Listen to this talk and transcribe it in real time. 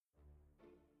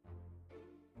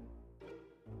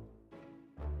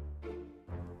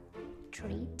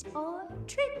Treat or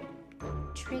trick?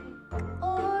 Trick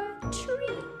or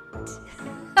treat?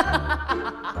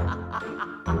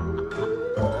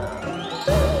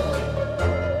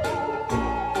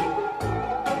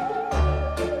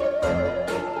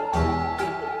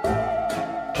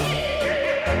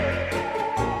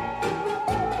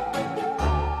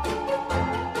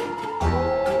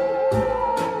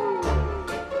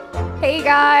 Hey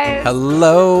guys!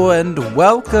 Hello and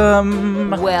welcome!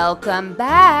 Welcome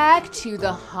back to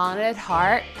the Haunted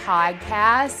Heart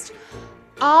Podcast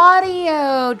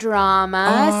Audio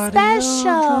Drama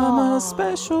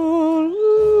Special.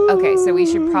 Okay, so we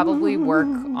should probably work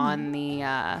on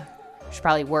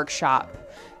workshop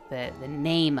the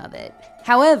name of it.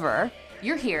 However,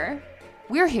 you're here,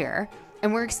 we're here,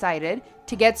 and we're excited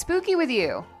to get spooky with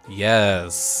you.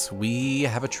 Yes, we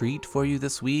have a treat for you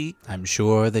this week. I'm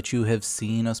sure that you have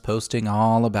seen us posting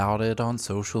all about it on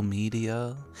social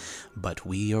media, but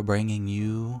we are bringing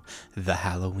you The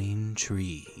Halloween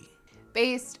Tree.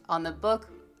 Based on the book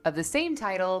of the same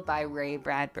title by Ray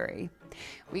Bradbury.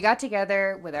 We got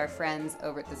together with our friends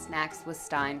over at the Snacks with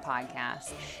Stein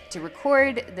podcast to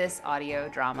record this audio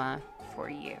drama for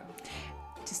you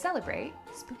to celebrate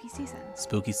spooky season.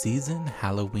 Spooky season,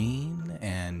 Halloween,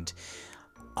 and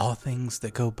all things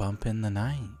that go bump in the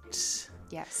night.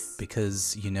 Yes.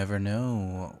 Because you never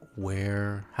know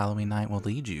where Halloween night will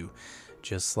lead you,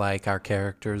 just like our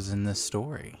characters in this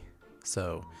story.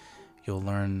 So you'll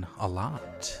learn a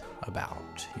lot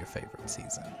about your favorite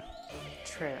season.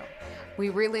 True. We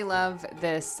really love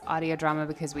this audio drama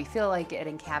because we feel like it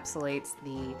encapsulates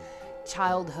the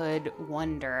childhood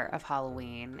wonder of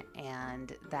Halloween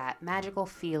and that magical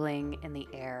feeling in the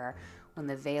air when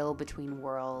the veil between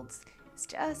worlds is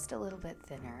just a little bit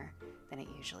thinner than it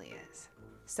usually is.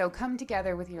 So come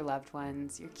together with your loved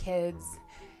ones, your kids,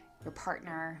 your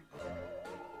partner,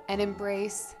 and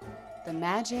embrace the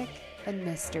magic and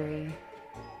mystery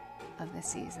of the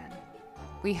season.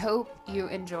 We hope you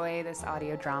enjoy this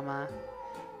audio drama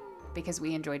because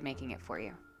we enjoyed making it for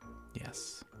you.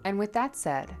 Yes. And with that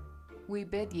said, we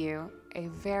bid you a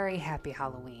very happy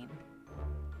Halloween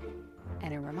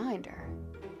and a reminder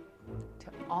to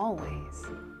always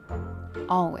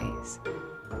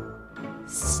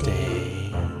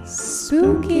stay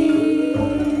spooky.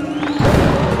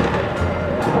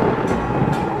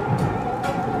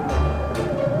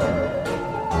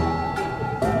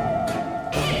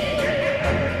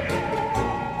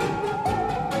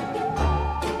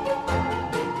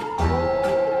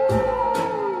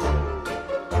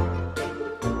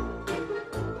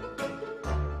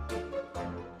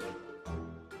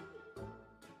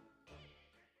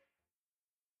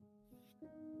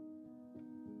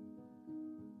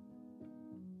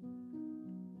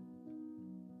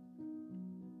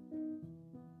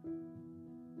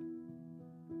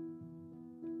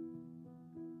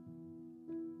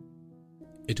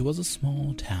 It was a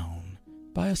small town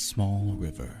by a small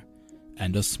river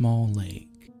and a small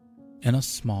lake in a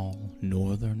small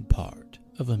northern part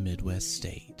of a Midwest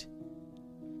state.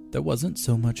 There wasn't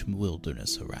so much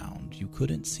wilderness around, you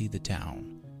couldn't see the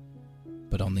town.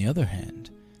 But on the other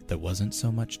hand, there wasn't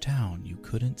so much town you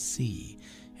couldn't see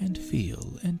and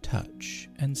feel and touch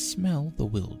and smell the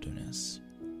wilderness.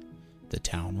 The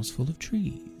town was full of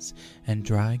trees and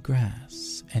dry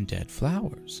grass and dead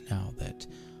flowers now that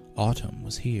autumn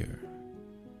was here,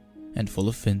 and full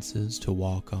of fences to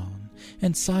walk on,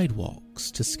 and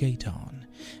sidewalks to skate on,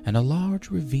 and a large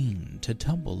ravine to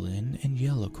tumble in and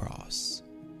yell across.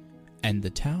 And the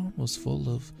town was full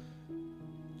of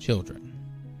children.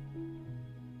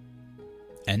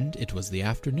 And it was the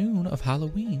afternoon of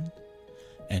Halloween,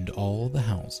 and all the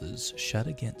houses shut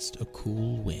against a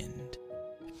cool wind.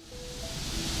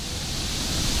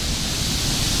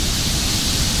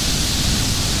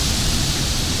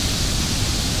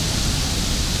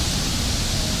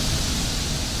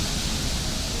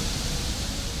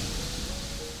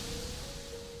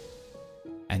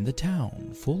 And the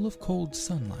town full of cold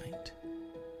sunlight.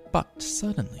 But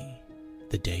suddenly,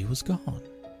 the day was gone.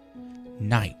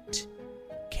 Night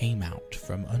came out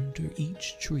from under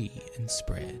each tree and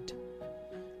spread.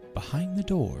 Behind the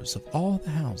doors of all the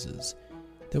houses,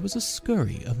 there was a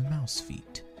scurry of mouse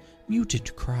feet,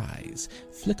 muted cries,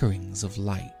 flickerings of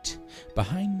light.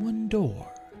 Behind one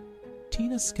door,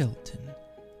 Tina Skelton,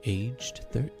 aged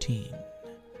 13,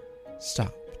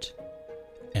 stopped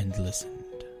and listened.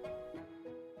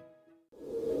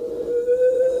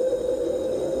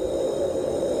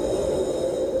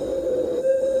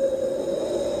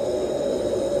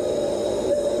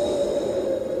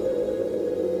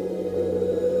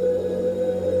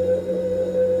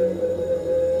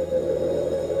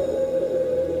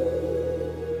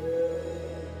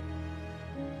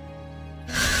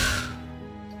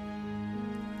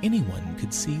 anyone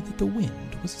could see that the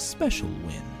wind was a special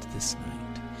wind this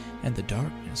night, and the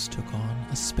darkness took on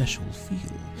a special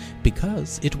feel,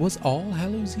 because it was All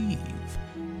Hallows' Eve.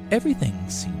 Everything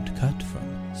seemed cut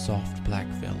from soft black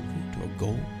velvet or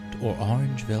gold or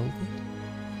orange velvet.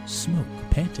 Smoke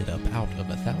panted up out of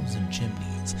 1,000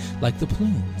 chimneys like the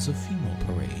plumes of funeral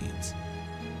parades.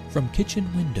 From kitchen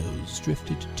windows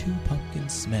drifted 2 pumpkin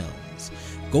smells,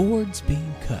 gourds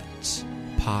being cut,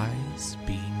 pies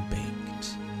being baked.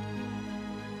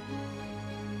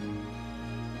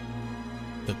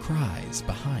 The cries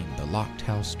behind the locked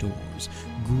house doors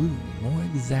grew more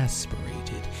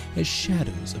exasperated as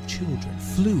shadows of children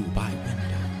flew by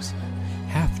windows.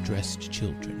 Half-dressed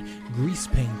children, grease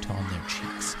paint on their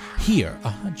cheeks, here a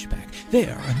hunchback,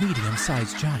 there a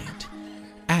medium-sized giant.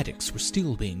 Attics were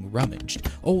still being rummaged,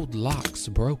 old locks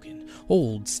broken,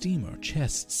 old steamer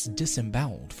chests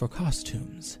disemboweled for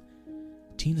costumes.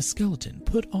 Tina Skeleton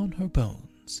put on her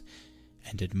bones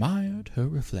and admired her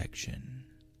reflection.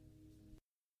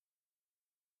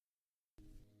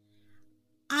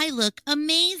 I look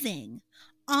amazing.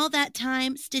 All that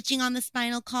time stitching on the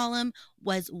spinal column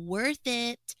was worth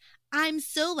it. I'm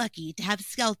so lucky to have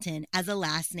Skeleton as a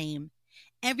last name.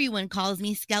 Everyone calls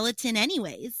me Skeleton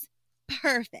anyways.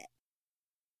 Perfect.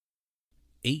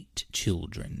 8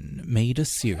 children made a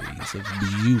series of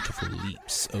beautiful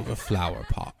leaps over flower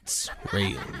pots,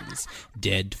 rails,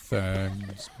 dead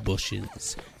ferns,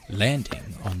 bushes,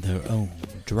 landing on their own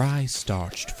dry,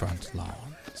 starched front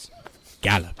lawns.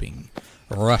 Galloping,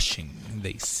 rushing,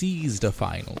 they seized a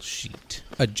final sheet,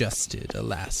 adjusted a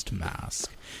last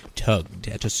mask, tugged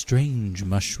at a strange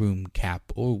mushroom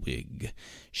cap or wig,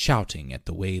 shouting at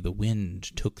the way the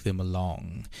wind took them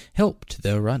along, helped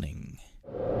their running.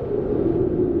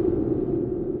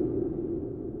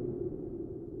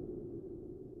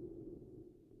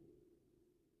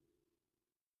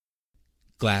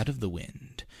 Glad of the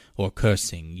wind, or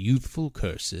cursing youthful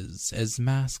curses as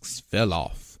masks fell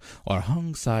off, or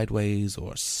hung sideways,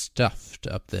 or stuffed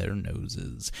up their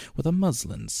noses with a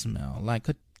muslin smell like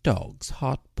a dog's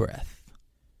hot breath,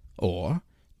 or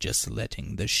just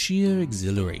letting the sheer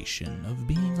exhilaration of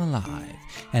being alive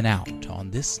and out on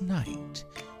this night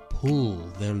pull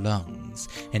their lungs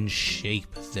and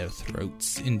shape their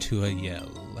throats into a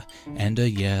yell, and a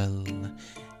yell,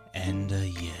 and a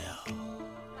yell.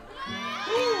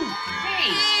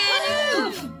 Hey!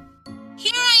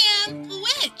 Here I am, the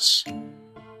witch.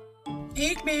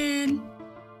 Pigman!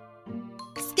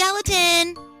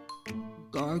 Skeleton.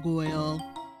 Gargoyle.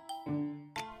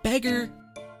 Beggar!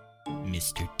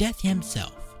 Mr. Death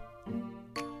himself.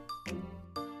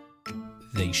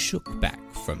 They shook back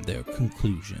from their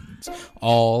conclusions,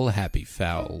 all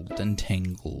happy-fouled and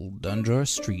tangled under a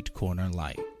street corner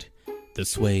light. The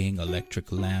swaying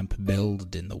electric lamp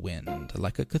belled in the wind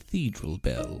like a cathedral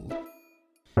bell.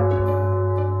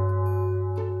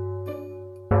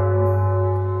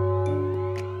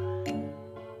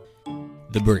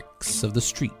 The bricks of the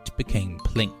street became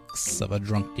planks of a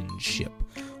drunken ship,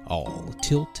 all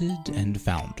tilted and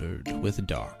foundered with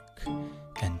dark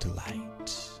and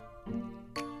light.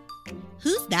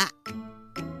 Who's that?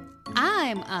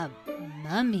 I'm a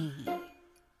mummy.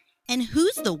 And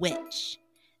who's the witch?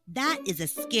 That is a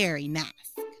scary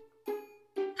mask.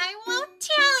 I won't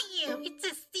tell you. It's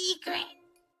a secret.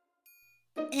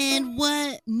 And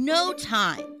what? No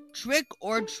time. Trick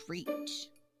or treat.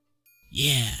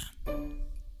 Yeah.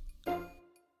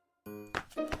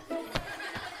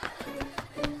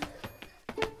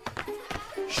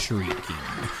 Shrieking,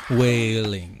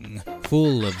 wailing,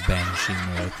 full of banshee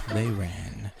mirth, they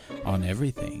ran on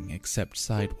everything except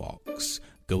sidewalks,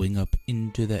 going up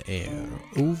into the air,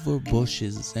 over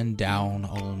bushes and down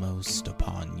almost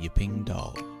upon yipping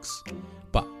dogs.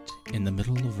 But in the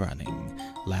middle of running,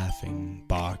 laughing,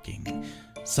 barking,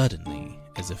 suddenly,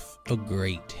 as if a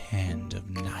great hand of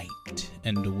night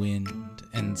and wind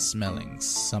and smelling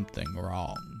something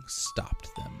wrong stopped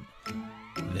them,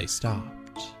 they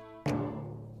stopped.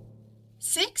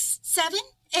 6, 7,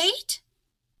 8?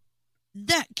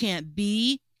 That can't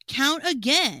be. Count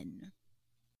again.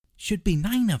 Should be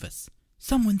 9 of us.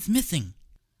 Someone's missing.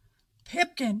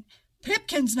 Pipkin!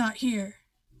 Pipkin's not here.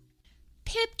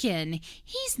 Pipkin,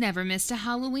 he's never missed a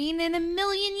Halloween in a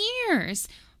million years.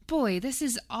 Boy, this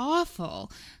is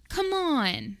awful. Come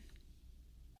on.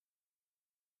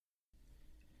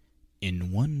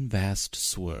 In one vast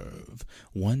swerve,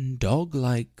 one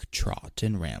dog-like trot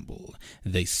and ramble,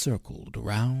 they circled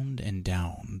round and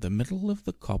down the middle of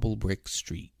the cobble-brick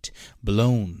street,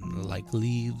 blown like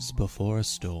leaves before a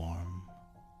storm.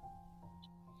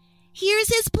 Here's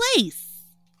his place.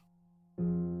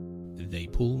 They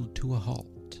pulled to a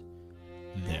halt.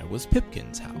 There was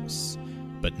Pipkin's house,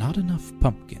 but not enough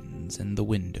pumpkins in the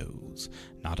windows,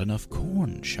 not enough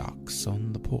corn shocks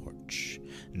on the porch,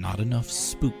 not enough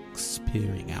spooks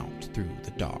peering out through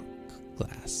the dark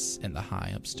glass in the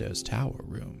high upstairs tower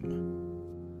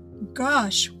room.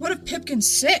 Gosh, what if Pipkin's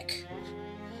sick?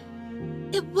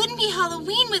 It wouldn't be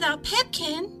Halloween without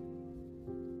Pipkin.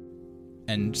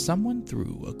 And someone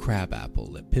threw a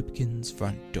crabapple at Pipkin's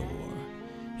front door.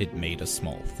 It made a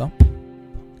small thump,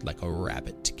 like a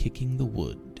rabbit kicking the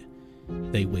wood.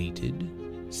 They waited,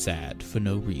 sad for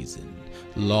no reason,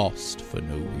 lost for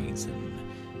no reason.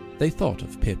 They thought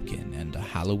of Pipkin and a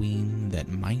Halloween that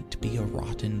might be a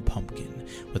rotten pumpkin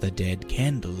with a dead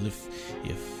candle if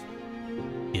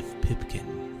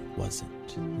Pipkin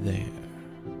wasn't there.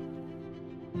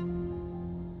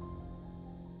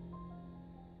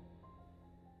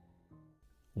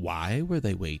 Why were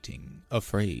they waiting,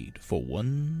 afraid for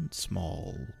one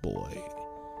small boy?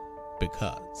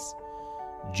 Because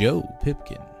Joe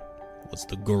Pipkin was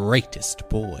the greatest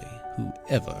boy who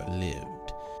ever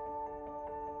lived.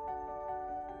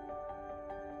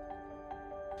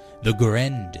 The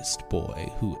grandest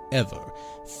boy who ever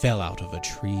fell out of a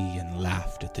tree and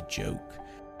laughed at the joke.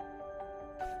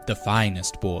 The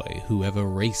finest boy who ever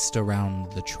raced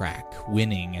around the track,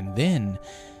 winning, and then,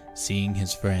 seeing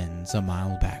his friends a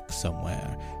mile back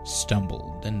somewhere,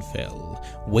 stumbled and fell,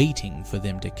 waiting for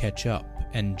them to catch up,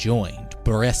 and joined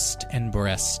breast and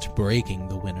breast, breaking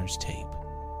the winner's tape.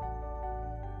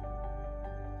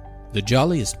 The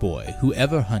jolliest boy who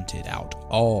ever hunted out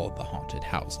all the haunted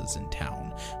houses in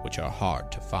town, which are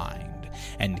hard to find,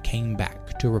 and came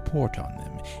back to report on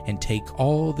them, and take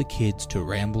all the kids to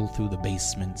ramble through the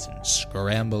basements and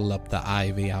scramble up the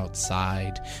ivy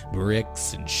outside,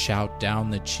 bricks, and shout down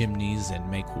the chimneys and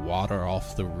make water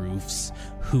off the roofs,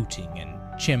 hooting and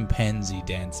chimpanzee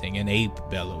dancing and ape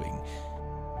bellowing.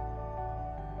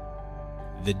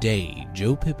 The day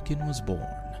Joe Pipkin was born,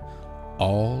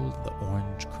 all the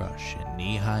Orange Crush and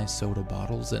knee-high soda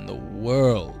bottles in the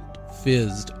world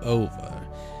fizzed over,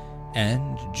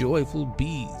 and joyful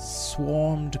bees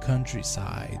swarmed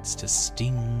countrysides to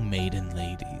sting maiden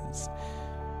ladies.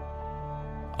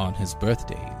 On his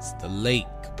birthdays, the lake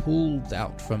pulled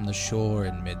out from the shore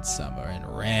in midsummer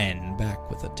and ran back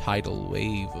with a tidal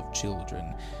wave of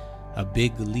children, a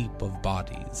big leap of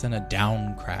bodies and a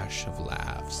down crash of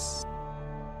laughs.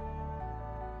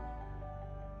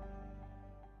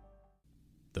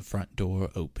 The front door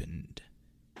opened.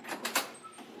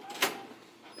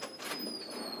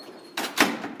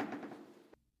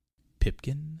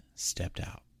 Pipkin stepped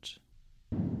out.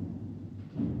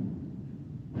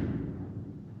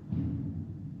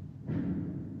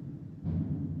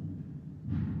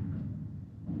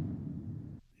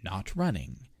 Not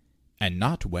running, and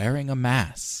not wearing a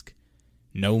mask.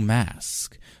 No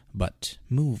mask, but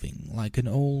moving like an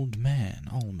old man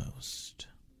almost.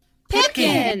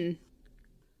 Pipkin!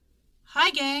 Hi,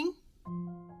 gang.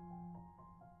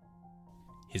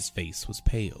 His face was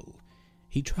pale.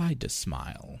 He tried to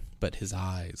smile, but his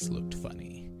eyes looked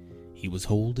funny. He was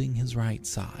holding his right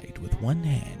side with one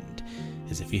hand,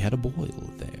 as if he had a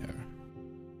boil there.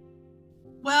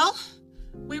 Well,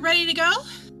 we ready to go?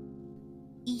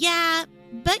 Yeah,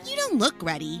 but you don't look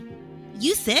ready.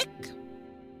 You sick?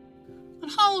 On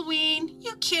Halloween?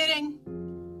 You kidding?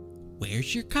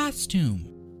 Where's your costume?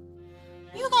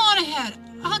 You go on ahead.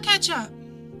 I'll catch up.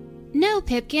 No,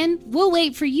 Pipkin, we'll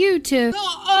wait for you to...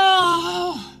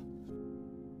 Oh!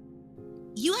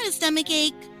 You had a stomach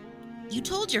ache. You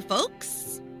told your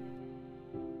folks?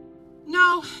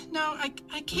 No, I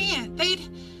can't.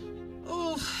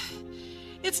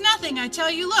 It's nothing, I tell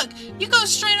you. Look, you go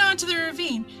straight on to the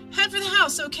ravine. Head for the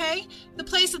house, okay? The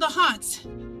place of the haunts.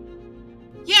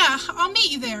 Yeah, I'll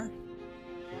meet you there.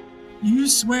 You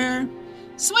swear?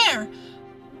 Swear.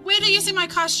 Wait till you see my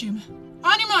costume.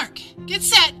 On your mark. Get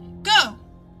set. Go.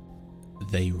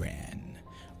 They ran.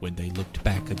 When they looked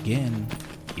back again,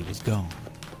 he was gone.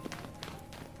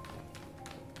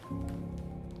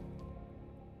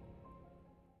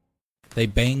 They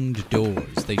banged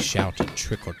doors, they shouted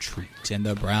trick or treat, and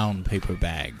their brown paper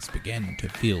bags began to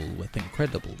fill with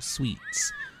incredible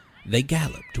sweets. They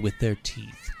galloped with their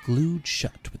teeth glued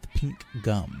shut with pink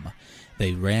gum.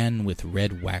 They ran with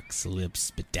red wax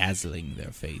lips bedazzling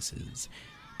their faces.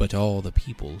 But all the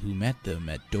people who met them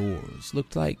at doors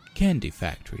looked like candy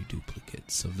factory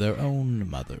duplicates of their own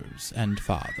mothers and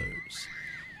fathers.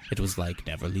 It was like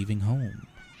never leaving home.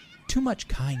 Too much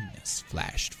kindness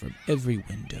flashed from every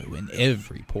window and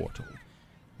every portal.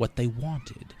 What they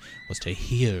wanted was to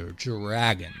hear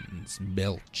dragons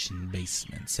belch in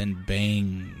basements and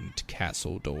banged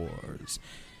castle doors.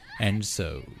 And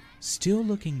so, still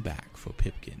looking back for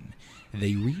Pipkin,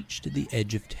 they reached the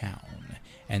edge of town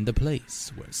and the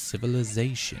place where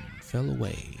civilization fell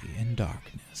away in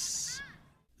darkness.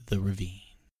 The ravine.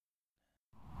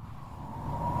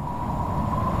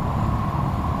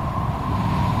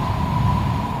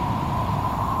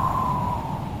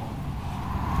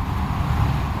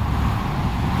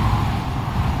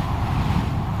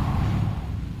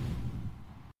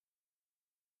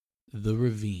 The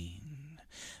ravine,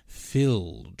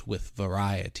 filled with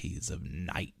varieties of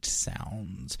night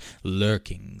sounds,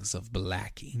 lurkings of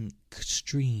black ink,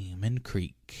 stream and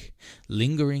creek,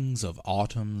 lingerings of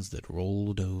autumns that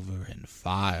rolled over in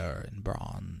fire and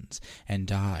bronze and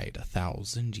died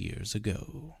 1,000 years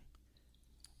ago.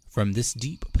 From this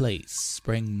deep place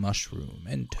sprang mushroom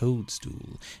and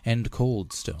toadstool and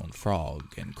coldstone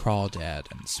frog and crawdad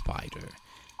and spider.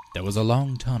 There was a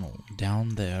long tunnel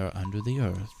down there under the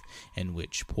earth in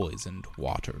which poisoned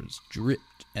waters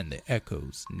dripped and the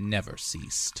echoes never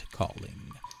ceased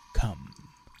calling, "Come,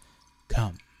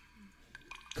 come,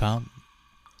 come.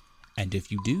 And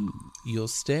if you do, you'll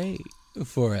stay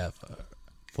forever,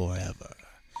 forever.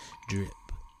 Drip,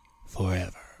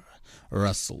 forever.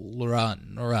 Rustle,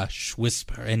 run, rush,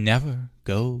 whisper, and never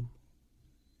go,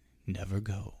 never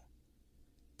go."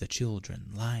 The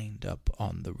children lined up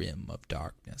on the rim of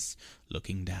darkness,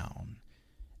 looking down,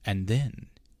 and then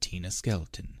Tina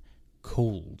Skelton,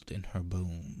 cold in her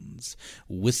bones,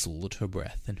 whistled her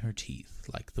breath in her teeth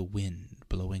like the wind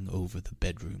blowing over the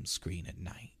bedroom screen at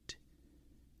night.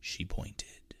 She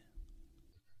pointed.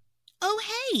 "Oh,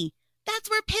 hey, that's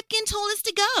where Pipkin told us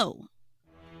to go."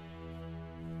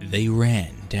 They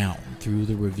ran down through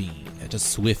the ravine at a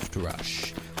swift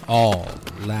rush, all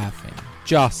laughing,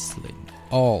 jostling,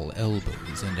 all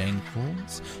elbows and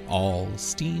ankles, all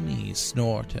steamy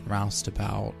snort and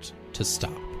roustabout, to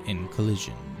stop in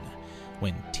collision,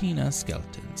 when Tina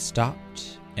Skelton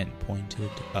stopped and pointed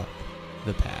up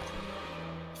the path.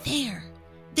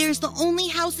 There's the only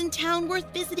house in town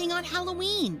worth visiting on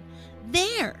Halloween.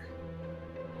 There.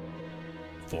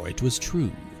 For it was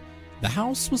true, the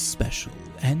house was special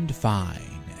and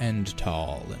fine and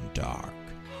tall and dark.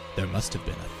 There must have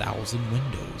been 1,000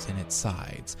 windows in its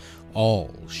sides,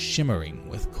 all shimmering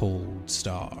with cold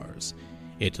stars.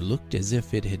 It looked as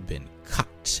if it had been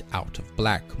cut out of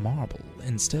black marble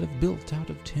instead of built out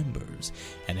of timbers,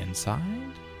 and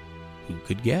inside, who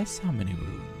could guess how many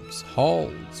rooms,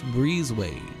 halls,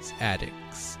 breezeways,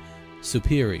 attics,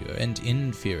 superior and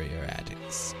inferior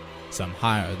attics, some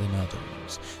higher than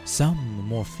others, some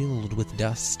more filled with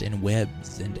dust and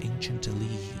webs and ancient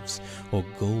leaves, or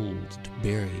gold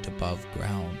buried above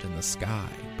ground in the sky,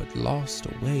 but lost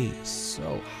away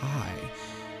so high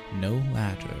no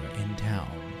ladder in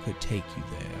town could take you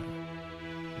there.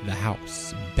 The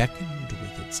house beckoned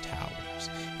with its towers,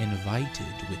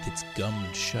 invited with its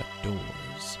gummed-shut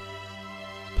doors.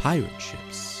 Pirate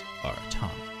ships are a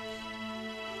tonic,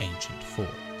 ancient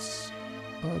forts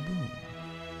are a boon.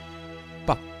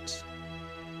 But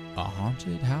a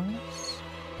haunted house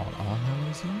on All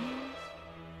Hallows Eve?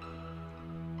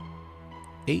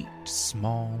 8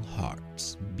 small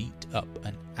hearts beat up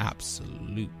an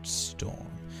absolute storm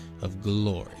of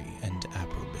glory and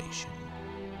approbation.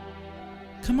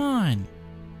 Come on!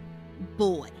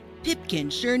 Boy, Pipkin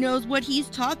sure knows what he's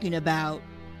talking about.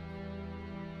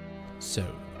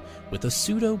 So, with a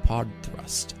pseudopod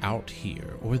thrust out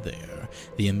here or there,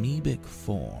 the amoebic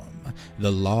form,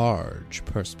 the large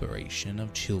perspiration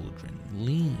of children,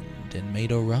 leaned and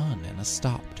made a run and a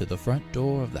stop to the front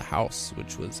door of the house,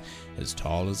 which was as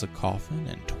tall as a coffin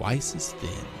and twice as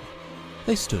thin.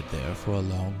 They stood there for a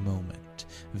long moment,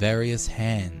 various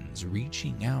hands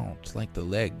reaching out like the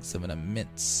legs of an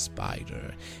immense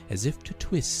spider, as if to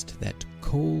twist that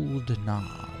cold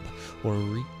knob or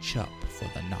reach up for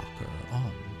the knocker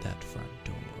on that front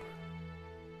door.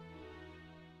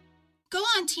 Go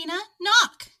on, Tina,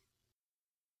 knock.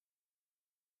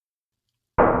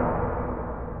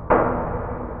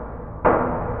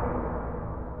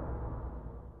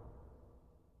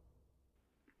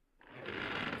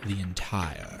 The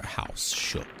entire house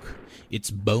shook.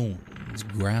 Its bones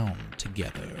ground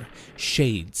together.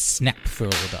 Shades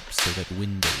snap-furled up so that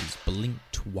windows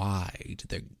blinked wide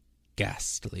their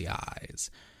ghastly eyes.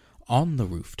 On the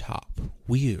rooftop,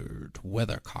 weird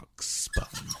weathercocks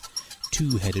spun.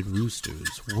 2-headed roosters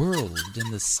whirled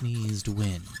in the sneezed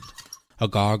wind. A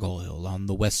gargoyle on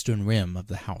the western rim of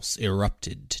the house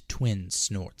erupted to twin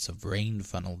snorts of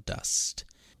rain-funnel dust.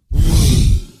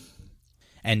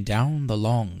 And down the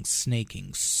long,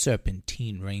 snaking,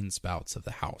 serpentine rainspouts of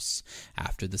the house,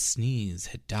 after the sneeze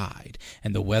had died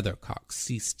and the weathercock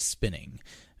ceased spinning,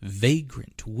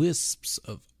 vagrant wisps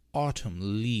of autumn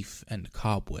leaf and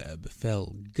cobweb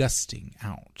fell gusting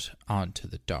out onto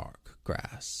the dark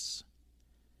grass.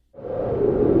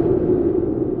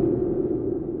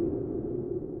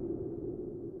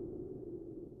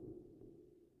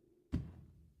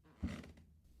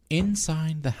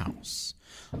 Inside the house,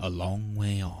 a long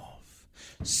way off,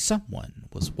 someone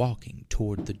was walking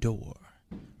toward the door.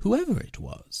 Whoever it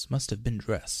was must have been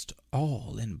dressed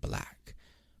all in black,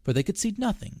 for they could see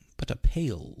nothing but a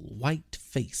pale white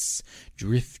face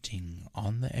drifting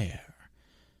on the air.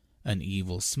 An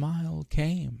evil smile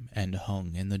came and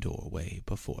hung in the doorway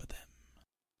before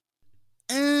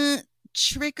them.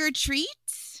 Trick or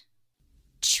treat?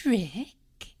 Trick?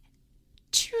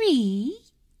 Treat?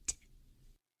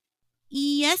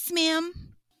 Yes, ma'am.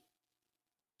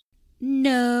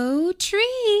 No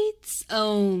treats,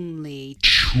 only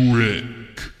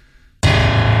Trick.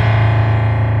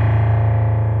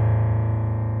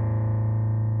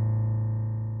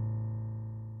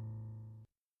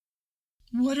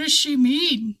 What does she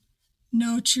mean?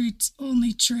 No treats,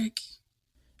 only trick.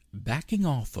 Backing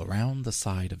off around the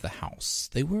side of the house,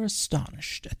 they were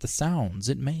astonished at the sounds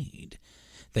it made.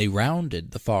 They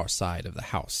rounded the far side of the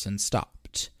house and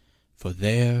stopped, for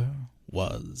there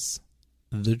was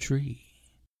the tree.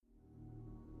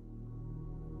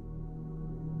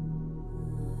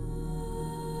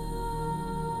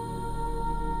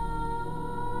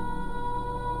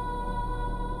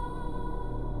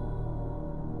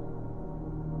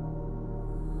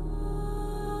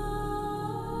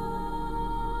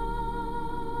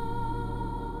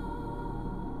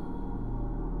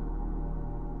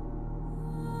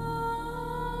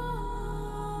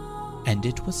 And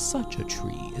it was such a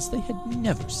tree as they had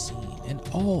never seen in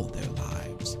all their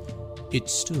lives. It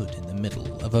stood in the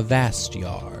middle of a vast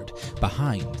yard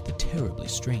behind the terribly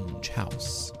strange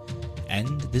house.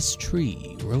 And this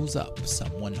tree rose up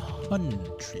some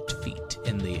 100 feet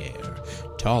in the air,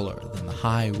 taller than the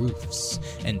high roofs,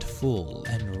 and full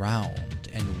and round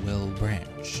and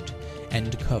well-branched,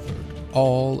 and covered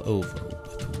all over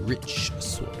with rich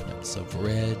assortments of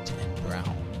red and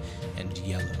brown and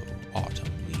yellow autumn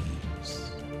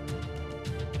leaves.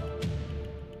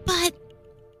 But,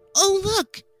 oh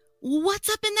look, what's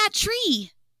up in that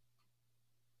tree?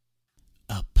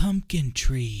 A pumpkin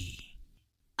tree.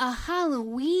 A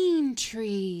Halloween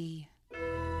tree.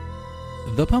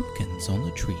 The pumpkins on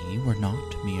the tree were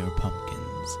not mere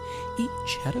pumpkins.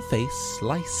 Each had a face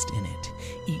sliced in it.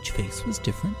 Each face was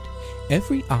different.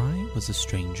 Every eye was a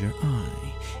stranger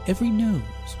eye. Every nose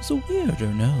was a weirder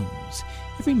nose.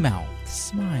 Every mouth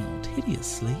smiled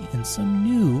hideously in some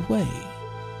new way.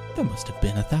 There must have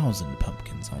been 1,000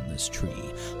 pumpkins on this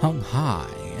tree, hung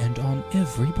high and on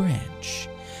every branch.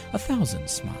 1,000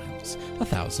 smiles,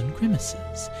 1,000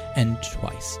 grimaces, and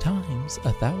twice times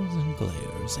 1,000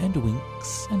 glares and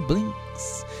winks and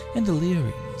blinks and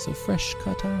leerings of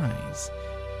fresh-cut eyes.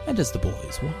 And as the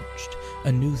boys watched,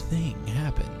 a new thing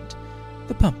happened.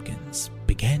 The pumpkins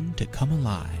began to come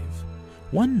alive,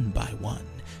 one by one,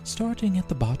 starting at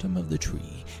the bottom of the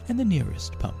tree and the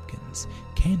nearest pumpkins.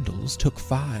 Candles took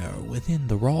fire within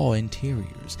the raw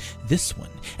interiors, this one,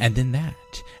 and then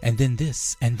that, and then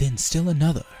this, and then still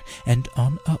another, and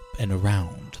on up and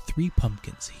around, 3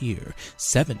 pumpkins here,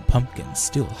 7 pumpkins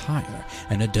still higher,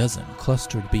 and a dozen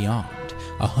clustered beyond.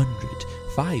 100,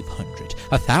 500,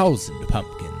 1,000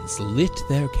 pumpkins lit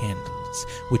their candles,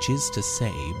 which is to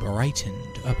say,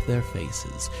 brightened up their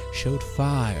faces, showed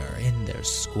fire in their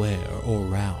square or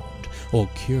round, or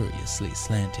curiously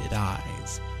slanted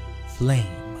eyes.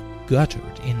 Flame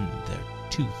guttered in their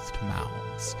toothed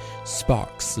mouths.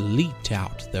 Sparks leaped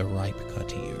out their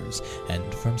ripe-cut ears, and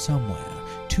from somewhere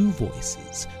 2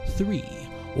 voices, 3,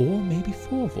 or maybe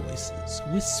 4 voices,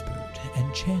 whispered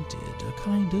and chanted a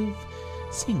kind of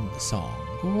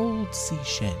sing-song or old sea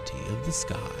shanty of the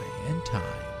sky and time,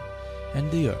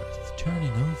 and the earth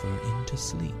turning over into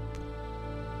sleep.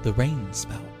 The rain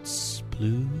spouts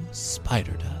blew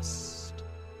spider dust.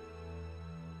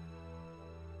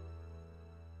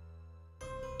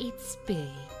 It's big,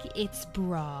 it's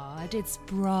broad, it's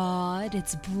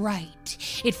bright.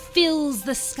 It fills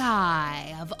the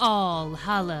sky of All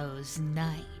Hallows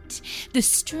Night, the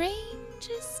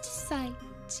strangest sight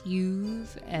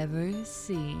you've ever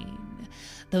seen.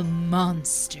 The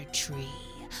monster tree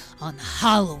on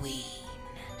Halloween.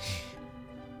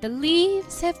 The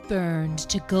leaves have burned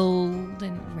to gold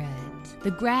and red. The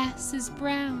grass is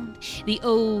brown, the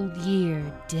old year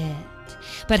dead.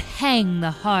 But hang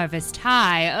the harvest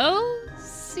high, oh,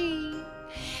 see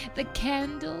the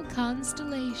candle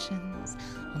constellations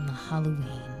on the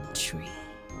Halloween tree.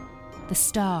 The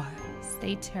stars,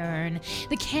 they turn,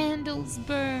 the candles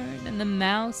burn, and the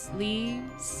mouse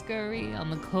leaves scurry on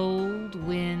the cold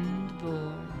wind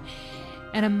borne,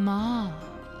 and a mob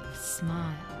of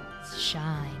smiles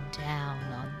shine down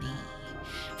on thee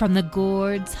from the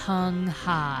gourds hung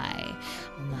high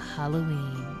on the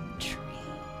Halloween tree.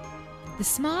 The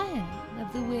smile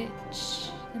of the witch,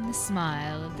 and the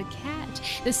smile of the cat,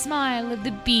 the smile of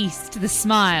the beast, the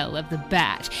smile of the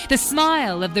bat, the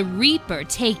smile of the reaper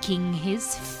taking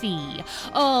his fee,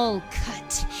 all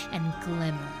cut and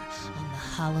glimmer on the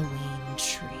Halloween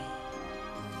tree.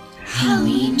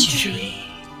 Halloween tree.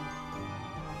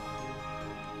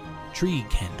 Tree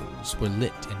candles were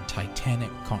lit in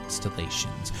titanic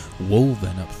constellations,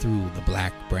 woven up through the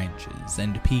black branches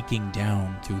and peeking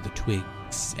down through the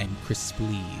twigs and crisp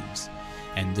leaves,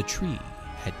 and the tree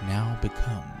had now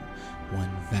become one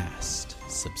vast,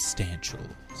 substantial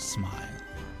smile.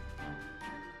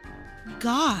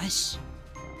 Gosh.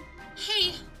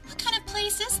 Hey, what kind of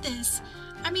place is this?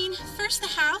 I mean, first the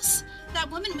house,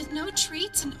 that woman with no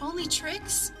treats and only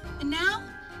tricks, and now?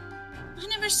 I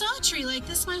never saw a tree like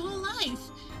this my whole life.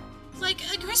 Like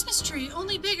a Christmas tree,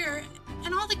 only bigger,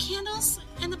 and all the candles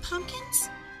and the pumpkins?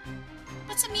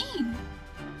 What's it mean?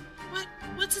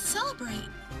 What's it celebrate?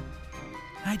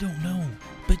 I don't know,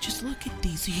 but just look at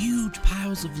these huge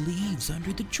piles of leaves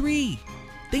under the tree.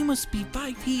 They must be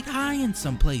 5 feet high in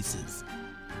some places.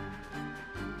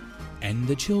 And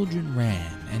the children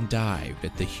ran and dived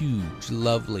at the huge,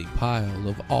 lovely pile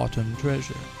of autumn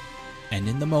treasure. And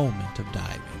in the moment of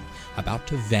diving, about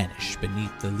to vanish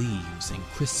beneath the leaves in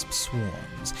crisp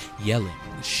swarms, yelling,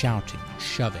 shouting,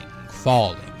 shoving,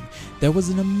 falling, there was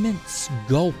an immense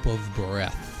gulp of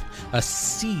breath, a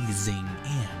seizing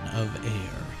in of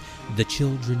air. The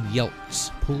children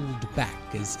yelped, pulled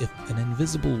back as if an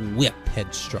invisible whip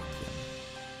had struck them.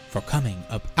 For coming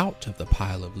up out of the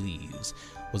pile of leaves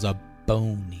was a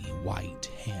bony white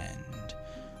hand,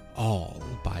 all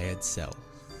by itself.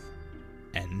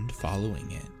 And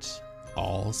following it,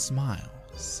 all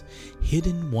smiles,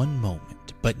 hidden one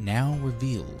moment, but now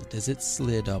revealed as it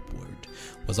slid upward,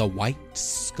 was a white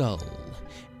skull,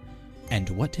 and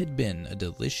what had been a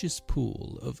delicious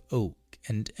pool of oak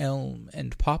and elm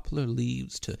and poplar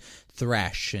leaves to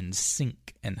thrash and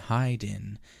sink and hide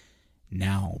in,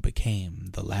 now became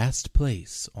the last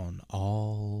place on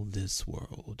all this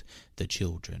world the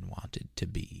children wanted to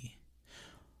be.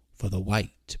 For the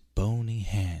white, bony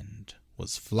hand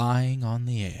was flying on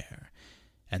the air,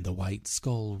 and the white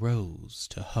skull rose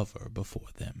to hover before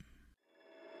them.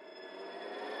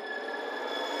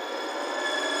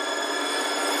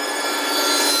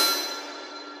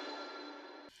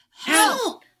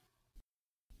 Help!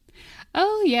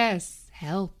 Oh, yes,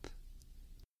 help.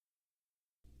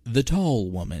 The tall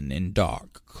woman in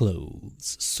dark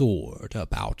clothes soared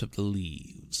up out of the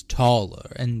leaves,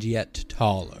 taller and yet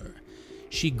taller.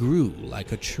 She grew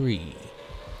like a tree.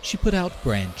 She put out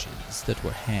branches that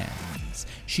were hands.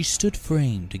 She stood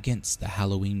framed against the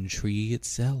Halloween tree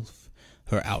itself,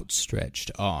 her outstretched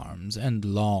arms and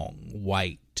long,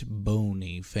 white,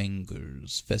 bony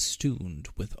fingers festooned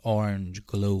with orange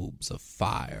globes of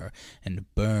fire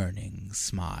and burning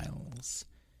smiles.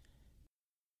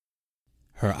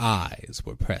 Her eyes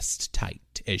were pressed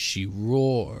tight as she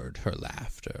roared her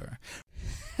laughter.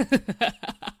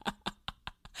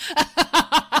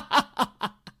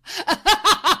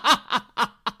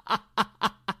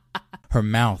 Her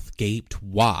mouth gaped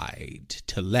wide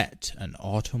to let an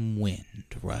autumn wind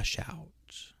rush out.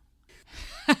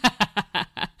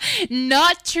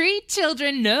 Not treat,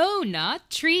 children, no, not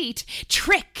treat.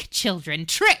 Trick, children,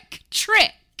 trick,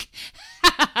 trick.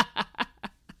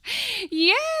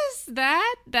 Yes,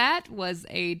 that was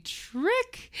a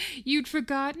trick. You'd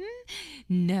forgotten?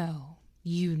 No,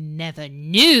 you never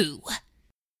knew.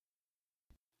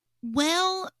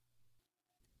 Well,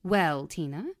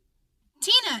 Tina?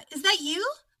 Tina, is that you?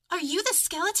 Are you the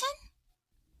skeleton?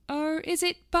 Or is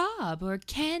it Bob or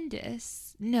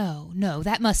Candace? No,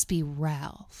 that must be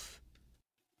Ralph.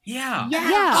 Yeah.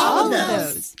 yeah, all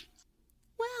those.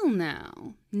 Well,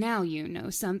 now you know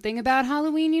something about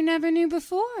Halloween you never knew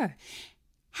before.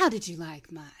 How did you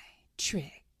like my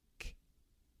trick?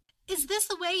 Is this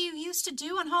the way you used to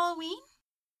do on Halloween?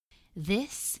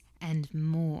 This and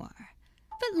more.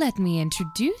 But let me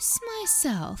introduce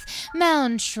myself.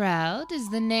 Moundshroud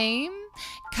is the name.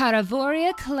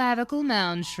 Caravoria clavicle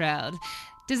Moundshroud.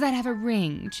 Does that have a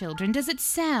ring, children? Does it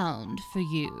sound for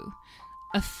you?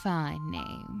 A fine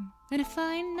name and a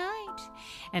fine night,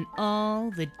 and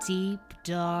all the deep,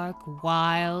 dark,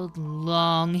 wild,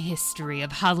 long history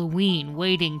of Halloween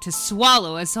waiting to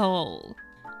swallow us whole.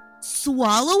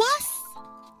 Swallow us?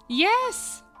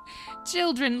 Yes,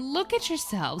 Children, look at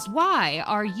yourselves. Why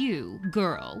are you,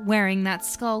 girl, wearing that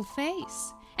skull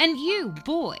face? And you,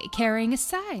 boy, carrying a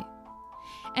scythe?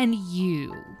 And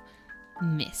you,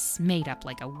 miss, made up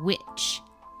like a witch?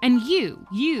 And you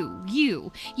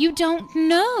don't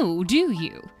know, do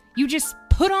you? You just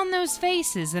put on those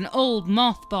faces and old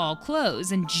mothball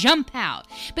clothes and jump out,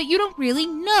 but you don't really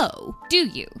know, do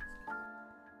you?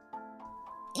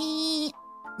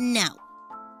 No.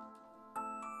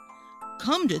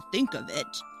 Come to think of it,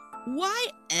 why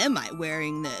am I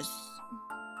wearing this?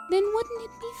 Then wouldn't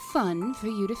it be fun for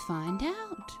you to find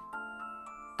out?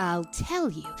 I'll tell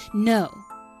you. No,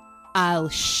 I'll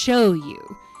show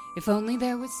you. If only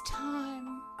there was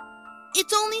time.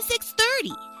 It's only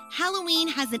 6:30. Halloween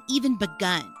hasn't even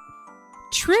begun.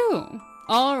 True.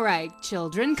 All right,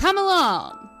 children, come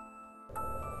along.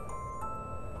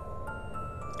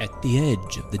 At the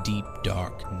edge of the deep,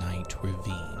 dark night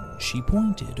ravine, she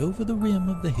pointed over the rim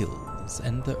of the hills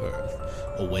and the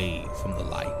earth, away from the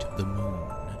light of the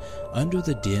moon, under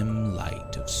the dim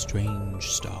light of strange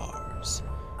stars.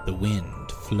 The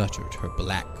wind fluttered her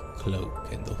black cloak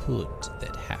and the hood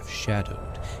that half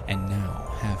shadowed and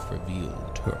now half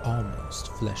revealed her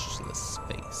almost fleshless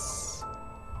face.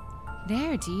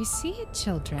 There, do you see it,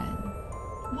 children?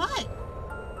 What?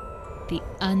 The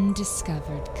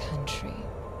undiscovered country.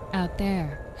 Out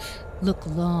there. Look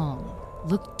long,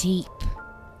 look deep,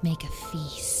 make a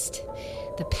feast.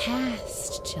 The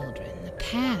past, children, the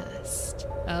past.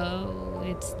 Oh,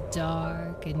 it's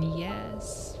dark and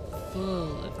yes,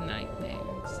 full of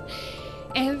nightmares.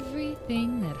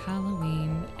 Everything that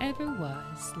Halloween ever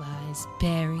was lies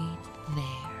buried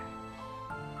there.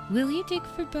 Will you dig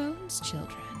for bones,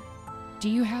 children? Do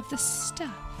you have the stuff?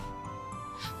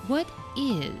 What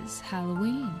is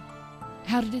Halloween?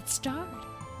 How did it start?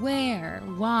 Where?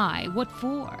 Why? What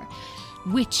for?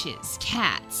 Witches,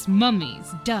 cats,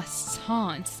 mummies, dusts,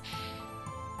 haunts.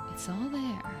 It's all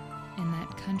there in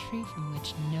that country from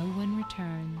which no one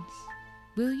returns.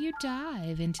 Will you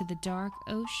dive into the dark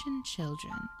ocean,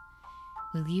 children?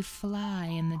 Will you fly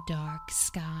in the dark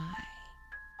sky?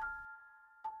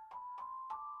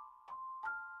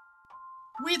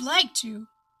 We'd like to,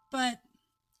 but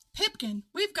Pipkin,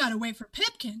 we've got to wait for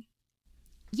Pipkin.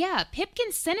 Yeah,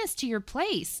 Pipkin sent us to your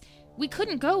place. We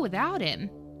couldn't go without him.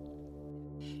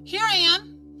 Here I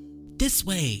am. This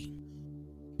way.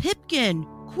 Pipkin,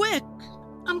 quick!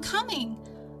 I'm coming.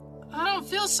 I don't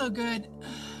feel so good,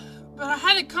 but I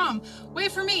had to come.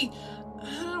 Wait for me.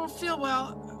 I don't feel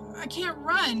well. I can't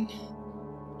run.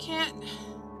 Can't.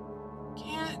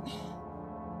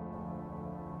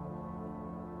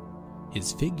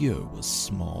 His figure was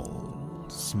small.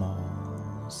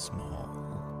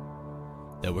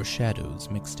 There were shadows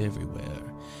mixed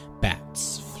everywhere.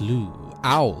 Bats flew,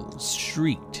 owls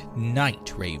shrieked,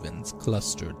 night ravens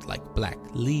clustered like black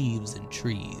leaves in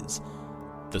trees.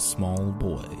 The small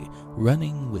boy,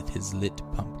 running with his lit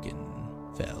pumpkin,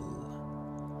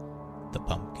 fell. The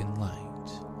pumpkin light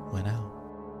went out.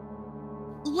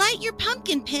 Light your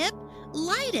pumpkin, Pip!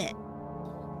 Light it!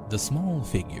 The small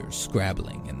figure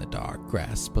scrabbling in the dark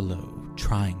grass below,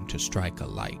 trying to strike a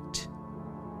light.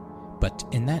 But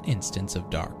in that instance of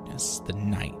darkness, the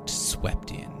night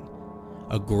swept in.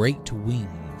 A great wing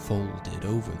folded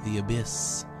over the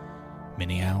abyss.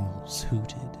 Many owls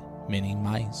hooted, many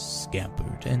mice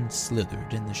scampered and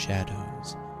slithered in the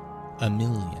shadows. A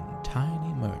million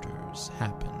tiny murders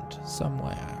happened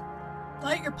somewhere.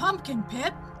 Light your pumpkin,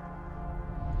 Pip.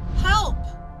 Help!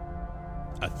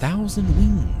 1,000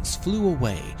 wings flew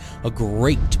away. A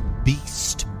great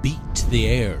beast beat the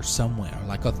air somewhere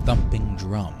like a thumping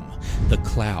drum. The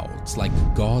clouds, like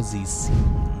gauzy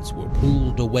seams, were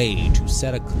pulled away to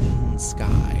set a clean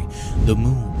sky. The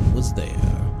moon was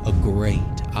there, a great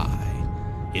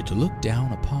eye. It looked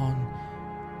down upon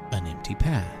an empty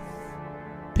path.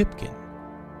 Pipkin,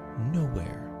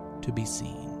 nowhere to be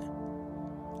seen.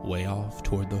 Way off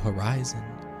toward the horizon,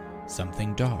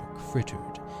 something dark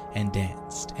frittered and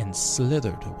danced and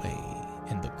slithered away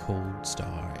in the cold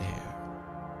star air.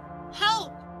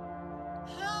 Help!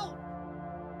 Help!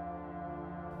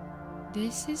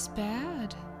 This is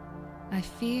bad. I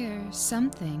fear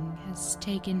something has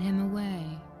taken him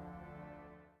away.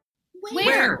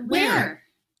 Where?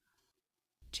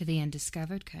 To the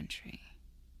undiscovered country.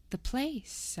 The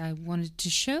place I wanted to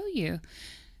show you.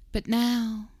 But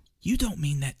now... You don't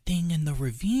mean that thing in the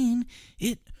ravine?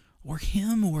 It, or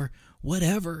him, or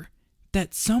whatever.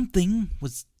 That something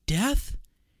was death?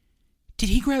 Did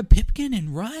he grab Pipkin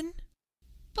and run?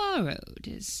 Borrowed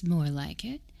is more like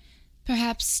it.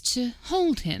 Perhaps to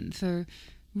hold him for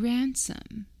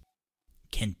ransom.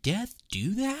 Can death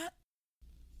do that?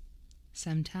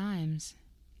 Sometimes.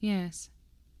 Yes.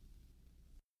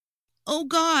 Oh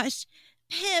gosh,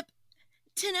 Pip,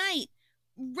 tonight,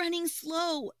 running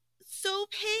slow, so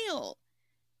pale.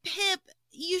 Pip,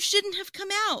 you shouldn't have come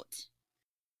out.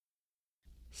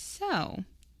 So,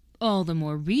 all the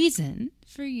more reason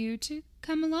for you to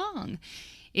come along.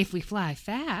 If we fly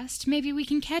fast, maybe we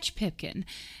can catch Pipkin,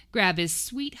 grab his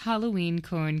sweet Halloween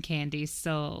corn candy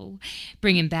soul,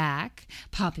 bring him back,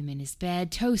 pop him in his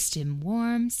bed, toast him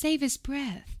warm, save his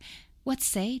breath. What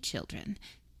say, children?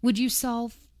 Would you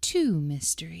solve 2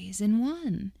 mysteries in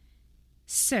one?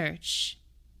 Search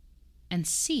and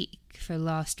seek for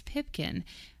lost Pipkin,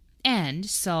 and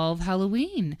solve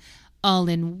Halloween, all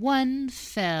in one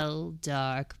fell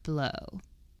dark blow.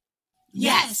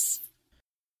 Yes!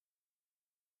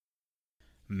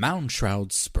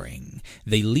 Moundshroud Spring,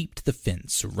 they leaped the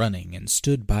fence, running, and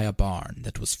stood by a barn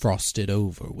that was frosted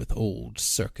over with old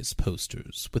circus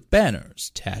posters, with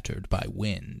banners tattered by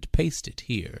wind, pasted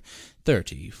here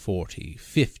 30, 40,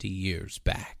 50 years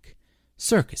back.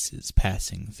 Circuses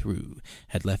passing through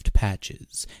had left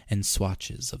patches and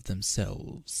swatches of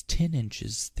themselves 10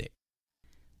 inches thick.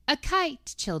 A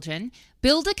kite, children.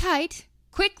 Build a kite.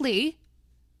 Quickly.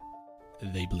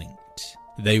 They blinked.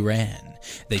 They ran.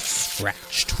 They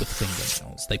scratched with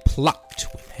fingernails. They plucked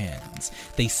with hands.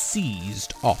 They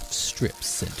seized off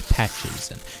strips and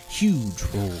patches and huge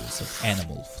rolls of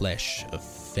animal flesh, of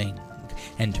fang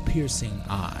and piercing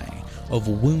eye, of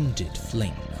wounded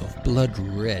flank, of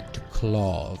blood-red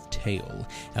claw of tail,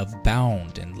 of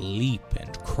bound and leap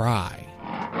and cry.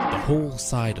 The whole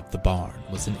side of the barn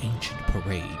was an ancient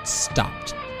parade,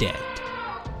 stopped dead.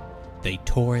 They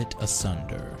tore it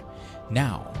asunder.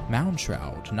 Now,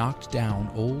 Moundshroud knocked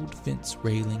down old fence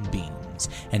railing beams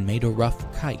and made a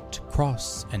rough kite,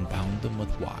 cross and bound them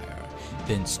with wire,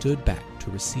 then stood back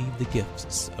to receive the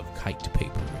gifts of kite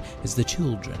paper as the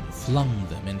children flung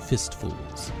them in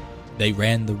fistfuls. They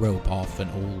ran the rope off an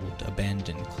old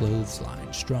abandoned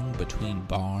clothesline strung between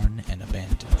barn and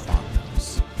abandoned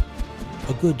farmhouse.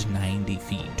 A good 90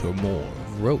 feet or more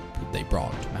of rope they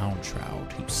brought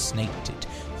Moundshroud, who snaked it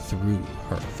through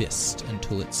her fist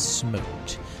until it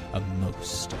smote a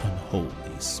most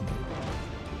unholy smoke.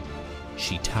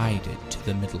 She tied it to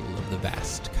the middle of the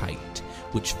vast kite,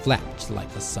 which flapped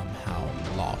like a somehow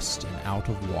lost and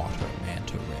out-of-water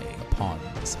manta ray upon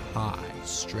this high,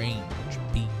 strange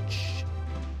beach.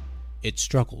 It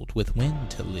struggled with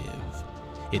wind to live.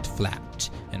 It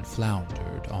flapped and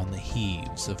floundered on the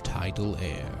heaves of tidal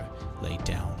air, lay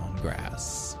down on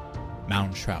grass.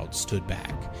 Moundshroud stood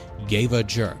back, gave a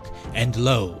jerk, and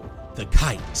lo, the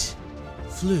kite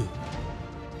flew.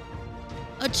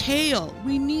 A tail!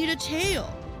 We need a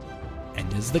tail!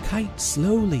 And as the kite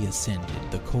slowly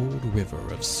ascended the cold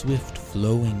river of swift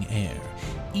flowing air,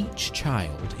 each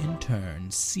child in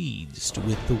turn seized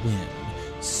with the wind,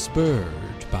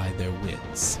 spurred by their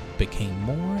wits, became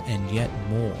more and yet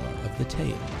more of the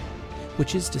tail,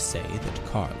 which is to say that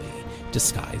Carly,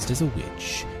 disguised as a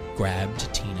witch,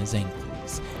 grabbed Tina's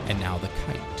ankles, and now the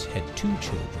kite had 2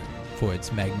 children for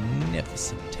its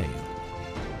magnificent tail.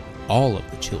 All of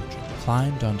the children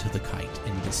climbed onto the kite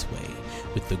in this way,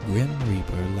 with the Grim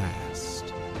Reaper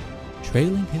last,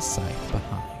 trailing his scythe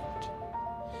behind.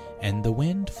 And the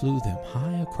wind flew them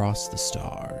high across the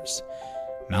stars.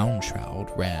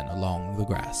 Moundshroud ran along the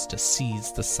grass to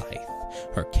seize the scythe,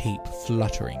 her cape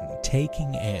fluttering,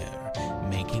 taking air,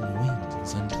 making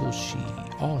wings until she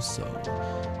also,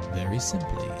 very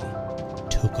simply,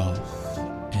 took off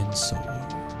and soared.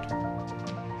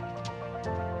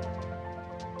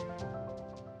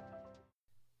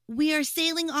 We are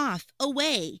sailing off,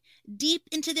 away, deep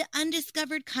into the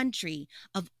undiscovered country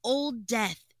of old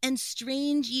death and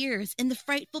strange years in the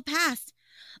frightful past.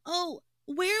 Oh,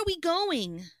 where are we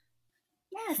going?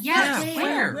 Yes,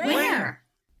 where?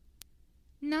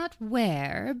 Not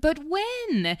where, but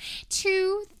when.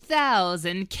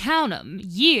 2,000, count 'em,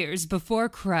 years before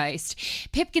Christ.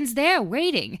 Pipkin's there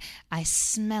waiting. I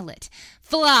smell it.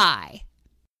 Fly!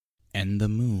 And the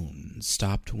moon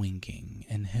stopped winking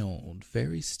and held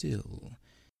very still.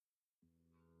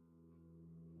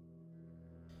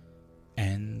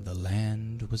 And the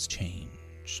land was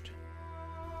changed.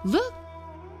 Look!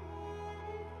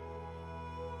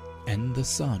 And the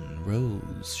sun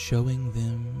rose, showing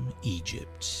them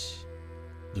Egypt,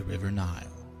 the River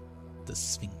Nile, the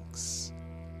Sphinx,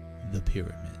 the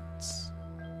pyramids.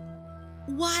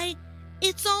 Why,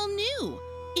 it's all new.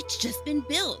 It's just been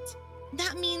built.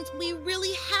 That means we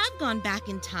really have gone back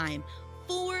in time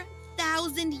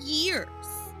 4,000 years.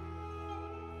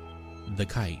 The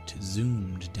kite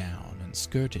zoomed down and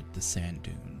skirted the sand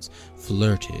dunes,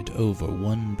 flirted over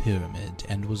one pyramid,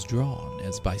 and was drawn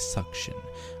as by suction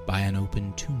by an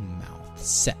open tomb mouth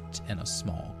set in a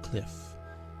small cliff.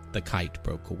 The kite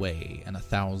broke away, and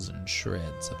 1,000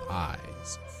 shreds of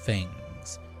eyes,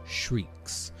 fangs,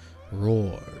 shrieks,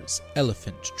 roars,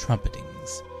 elephant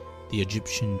trumpetings. The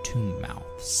Egyptian tomb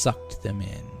mouth sucked them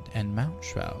in, and Mount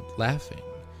Shroud laughing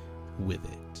with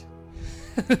it.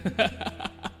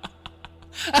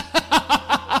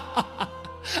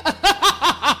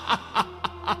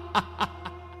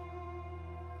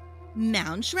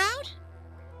 Mound Shroud?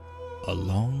 A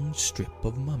long strip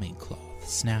of mummy cloth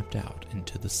snapped out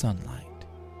into the sunlight.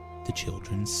 The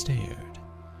children stared.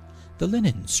 The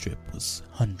linen strip was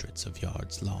hundreds of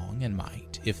yards long and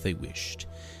might, if they wished,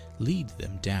 lead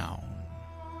them down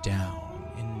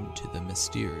into the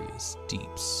mysterious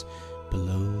deeps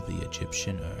below the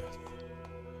Egyptian earth.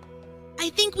 I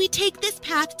think we take this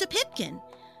path to Pipkin.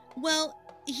 Well,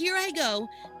 here I go,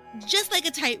 just like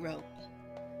a tightrope.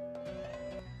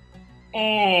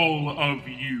 All of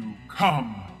you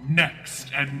come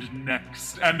next, and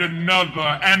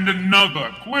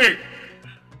another, quick!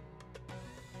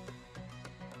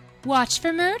 Watch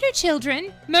for murder,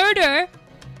 children! Murder!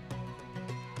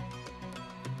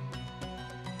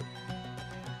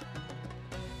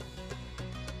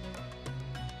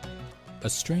 A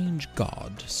strange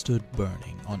god stood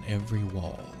burning on every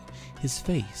wall, his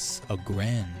face a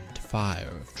grand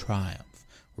fire of triumph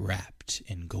wrapped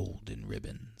in golden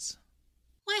ribbons.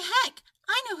 Why, heck,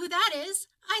 I know who that is.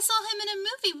 I saw him in a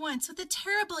movie once with the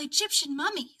terrible Egyptian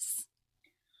mummies.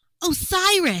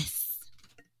 Osiris!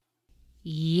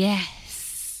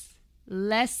 Yes.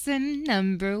 Lesson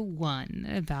number 1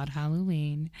 about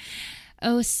Halloween.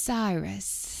 Osiris,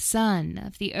 son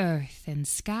of the earth and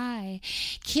sky,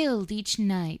 killed each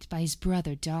night by his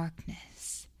brother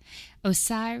Darkness.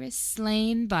 Osiris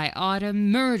slain by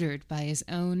autumn, murdered by his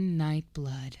own night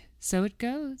blood. So it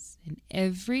goes in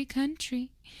every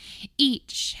country.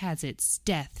 Each has its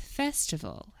death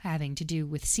festival, having to do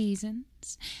with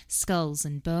seasons, skulls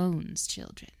and bones,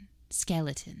 children,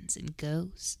 skeletons and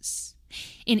ghosts.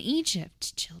 In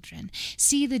Egypt, children,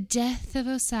 see the death of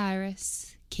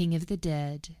Osiris, king of the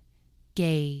dead.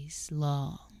 Gaze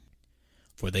long.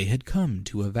 For they had come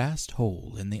to a vast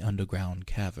hole in the underground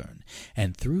cavern,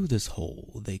 and through this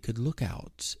hole they could look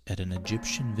out at an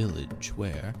Egyptian village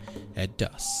where, at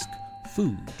dusk,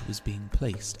 food was being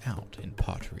placed out in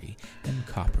pottery and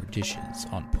copper dishes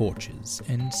on porches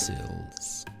and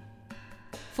sills.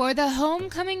 For the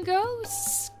homecoming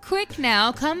ghosts, quick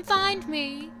now, come find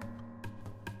me.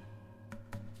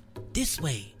 This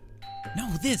way. No,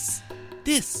 this.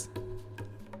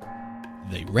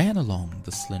 They ran along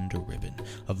the slender ribbon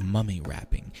of mummy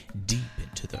wrapping deep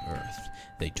into the earth.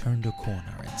 They turned a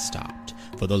corner and stopped,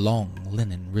 for the long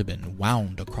linen ribbon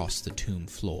wound across the tomb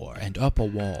floor and up a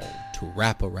wall to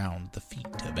wrap around the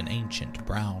feet of an ancient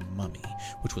brown mummy,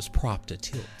 which was propped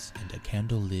atilt in a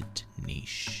candle-lit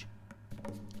niche.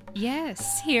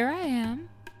 Yes, here I am.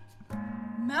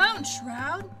 Mound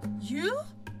Shroud? You?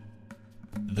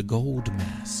 The gold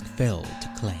mask fell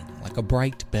to clang like a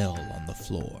bright bell on the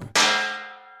floor.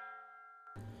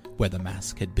 Where the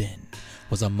mask had been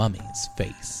was a mummy's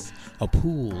face, a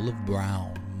pool of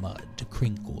brown mud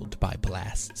crinkled by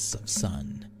blasts of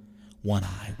sun. One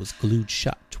eye was glued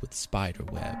shut with spider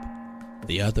web.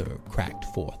 The other cracked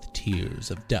forth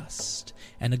tears of dust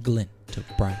and a glint of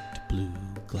bright blue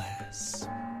glass.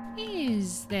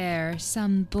 Is there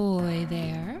some boy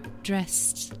there,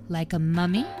 dressed like a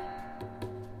mummy?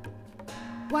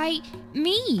 Why,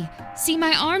 me! See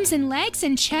my arms and legs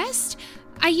and chest?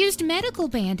 I used medical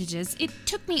bandages. It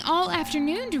took me all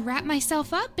afternoon to wrap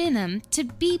myself up in them to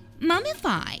be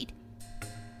mummified.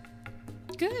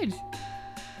 Good.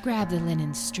 Grab the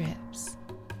linen strips.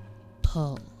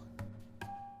 Pull.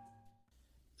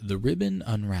 The ribbon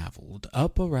unraveled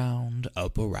up around,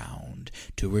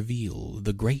 to reveal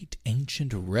the great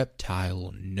ancient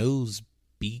reptile nose,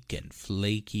 beak, and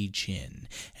flaky chin,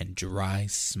 and dry,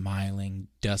 smiling,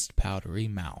 dust-powdery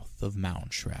mouth of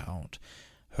Mound Shroud.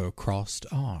 Her crossed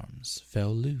arms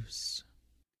fell loose.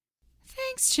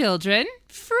 Thanks, children.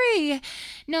 Free.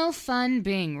 No fun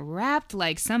being wrapped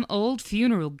like some old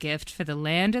funeral gift for the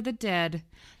land of the dead.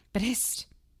 But hist!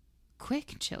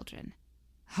 Quick, children.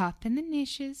 Hop in the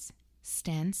niches.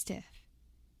 Stand stiff.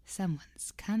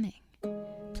 Someone's coming.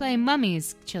 Play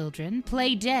mummies, children.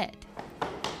 Play dead.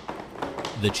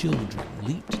 The children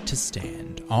leaped to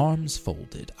stand, arms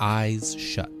folded, eyes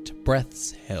shut,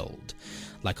 breaths held,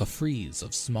 like a frieze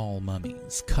of small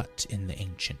mummies cut in the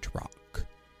ancient rock.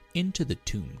 Into the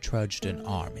tomb trudged an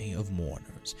army of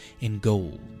mourners, in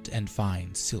gold and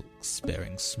fine silks,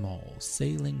 bearing small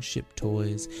sailing ship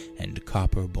toys and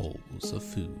copper bowls of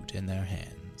food in their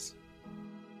hands.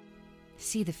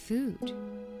 See the food,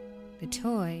 the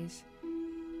toys.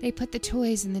 They put the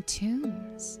toys in the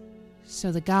tombs,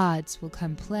 so the gods will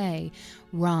come play,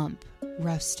 romp,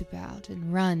 roustabout,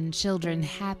 and run children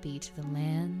happy to the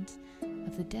land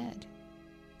of the dead.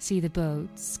 See the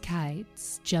boats,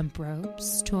 kites, jump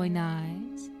ropes, toy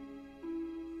knives.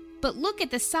 But look at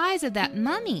the size of that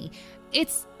mummy.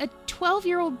 It's a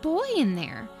 12-year-old boy in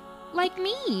there, like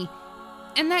me.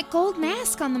 And that gold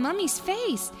mask on the mummy's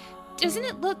face. Doesn't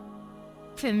it look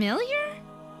familiar?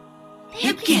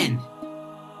 Pipkin!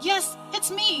 Yes, it's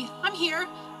me. I'm here.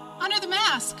 Under the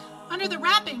mask. Under the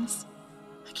wrappings.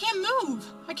 I can't move.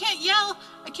 I can't yell.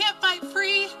 I can't fight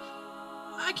free.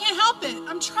 I can't help it.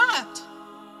 I'm trapped.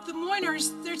 The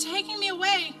mourners, they're taking me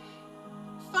away.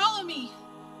 Follow me.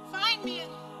 Find me.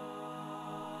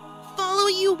 Follow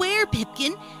you where,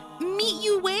 Pipkin? Meet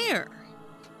you where?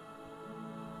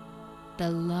 The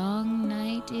long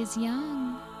night is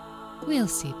young. We'll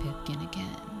see Pipkin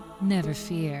again. Never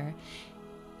fear.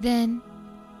 Then,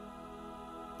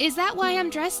 is that why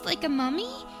I'm dressed like a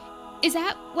mummy? Is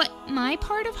that what my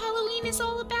part of Halloween is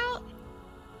all about?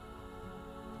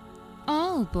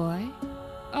 Oh, boy.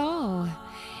 Oh,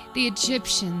 the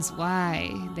Egyptians,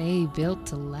 why, they built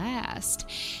to last.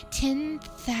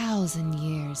 10,000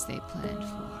 years they planned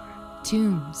for.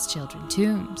 Tombs, children,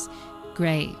 tombs.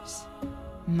 Graves,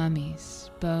 mummies,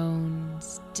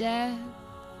 bones, death,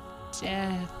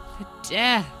 death,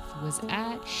 death was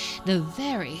at the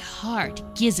very heart,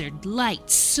 gizzard, light,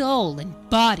 soul, and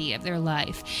body of their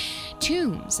life.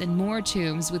 Tombs and more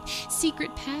tombs with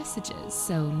secret passages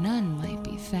so none might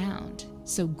be found,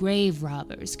 so grave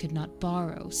robbers could not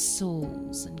borrow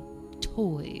souls and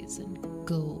toys and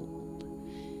gold.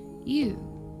 You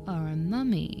are a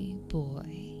mummy,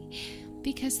 boy,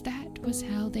 because that was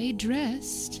how they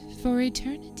dressed for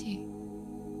eternity.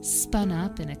 Spun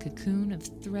up in a cocoon of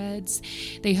threads,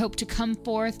 they hope to come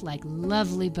forth like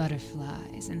lovely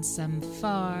butterflies in some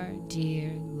far,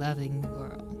 dear, loving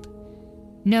world.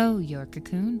 Know your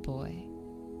cocoon, boy.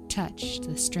 Touch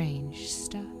the strange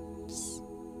stuff.